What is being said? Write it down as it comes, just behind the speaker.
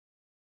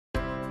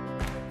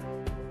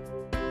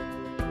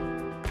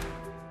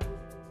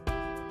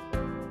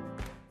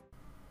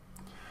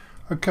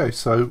Okay,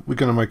 so we're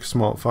going to make a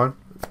smartphone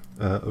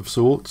of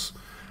sorts.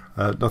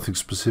 Nothing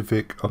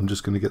specific. I'm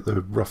just going to get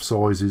the rough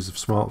sizes of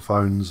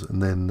smartphones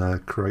and then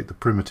create the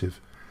primitive.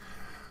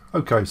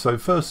 Okay, so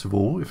first of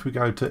all, if we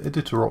go to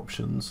editor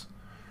options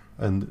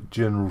and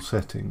general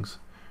settings,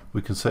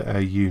 we can set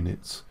our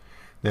units.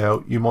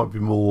 Now you might be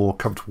more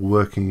comfortable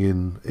working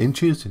in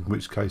inches, in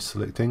which case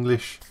select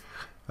English.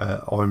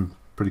 I'm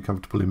pretty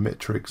comfortable in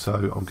metric, so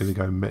I'm going to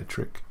go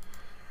metric.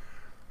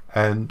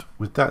 And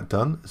with that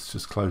done, let's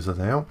just close that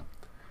out.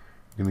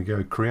 I'm going to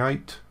go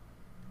create,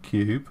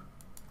 cube,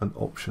 and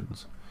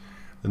options.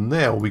 And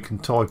now we can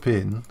type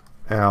in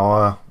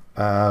our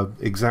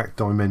exact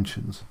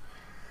dimensions.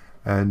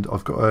 And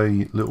I've got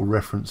a little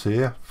reference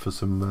here for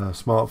some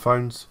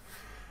smartphones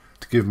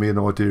to give me an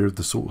idea of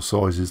the sort of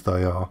sizes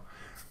they are.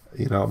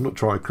 You know, I'm not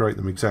trying to create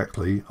them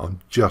exactly, I'm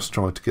just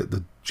trying to get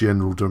the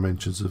general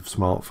dimensions of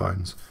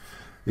smartphones.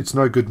 It's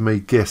no good me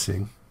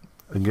guessing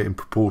and getting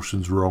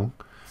proportions wrong,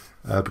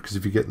 because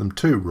if you get them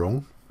too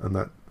wrong, and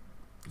that's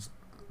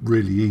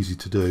really easy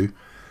to do,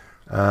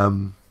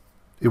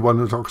 it won't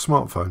look like a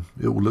smartphone.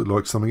 It will look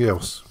like something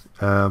else,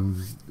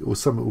 or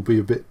something will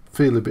be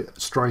feel a bit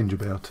strange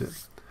about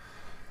it.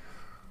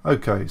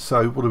 Okay,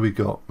 so what have we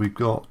got? We've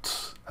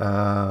got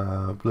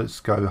let's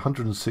go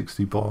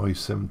 160 by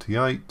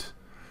 78.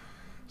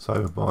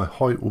 So my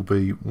height will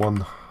be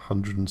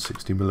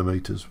 160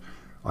 millimeters.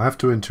 I have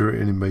to enter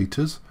it in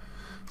meters,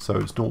 so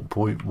it's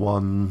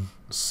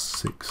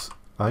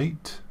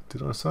 0.168.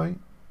 Did I say?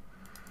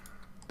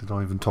 Did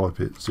I even type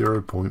it?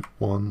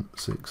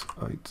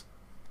 0.168.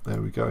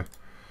 There we go.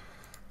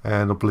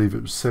 And I believe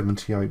it was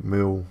 78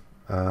 mil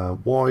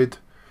wide.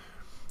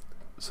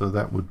 So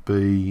that would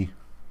be,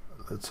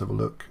 let's have a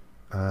look.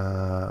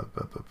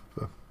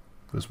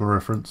 Where's my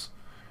reference?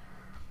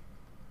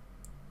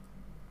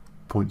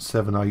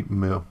 0.78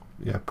 mil.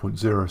 Yeah,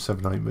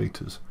 0.078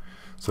 meters.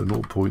 So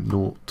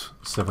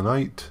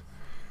 0.078.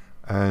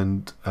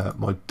 And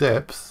my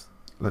depth,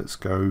 let's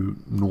go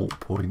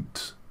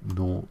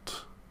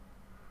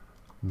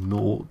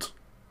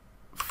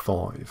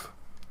 0.005.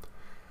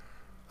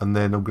 And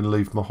then I'm going to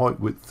leave my height,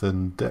 width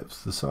and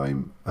depth the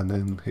same, and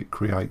then hit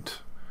create.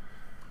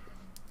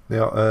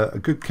 Now a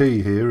good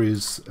key here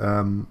is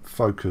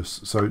focus,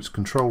 so it's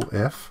Control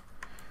F,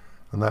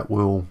 and that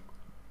will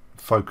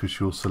focus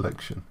your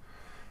selection,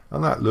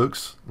 and that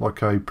looks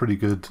like a pretty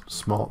good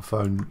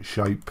smartphone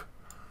shape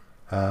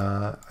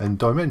and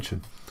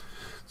dimension.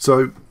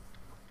 So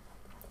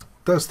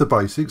that's the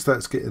basics.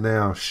 That's getting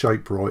our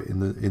shape right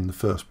in the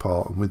first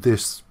part, and with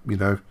this, you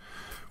know,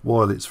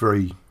 while it's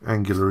very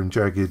angular and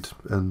jagged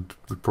and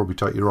would probably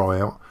take your eye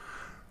out,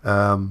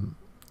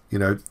 you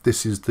know,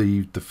 this is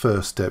the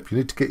first step. You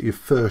need to get your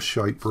first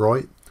shape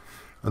right,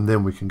 and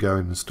then we can go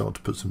in and start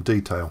to put some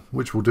detail,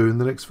 which we'll do in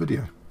the next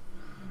video.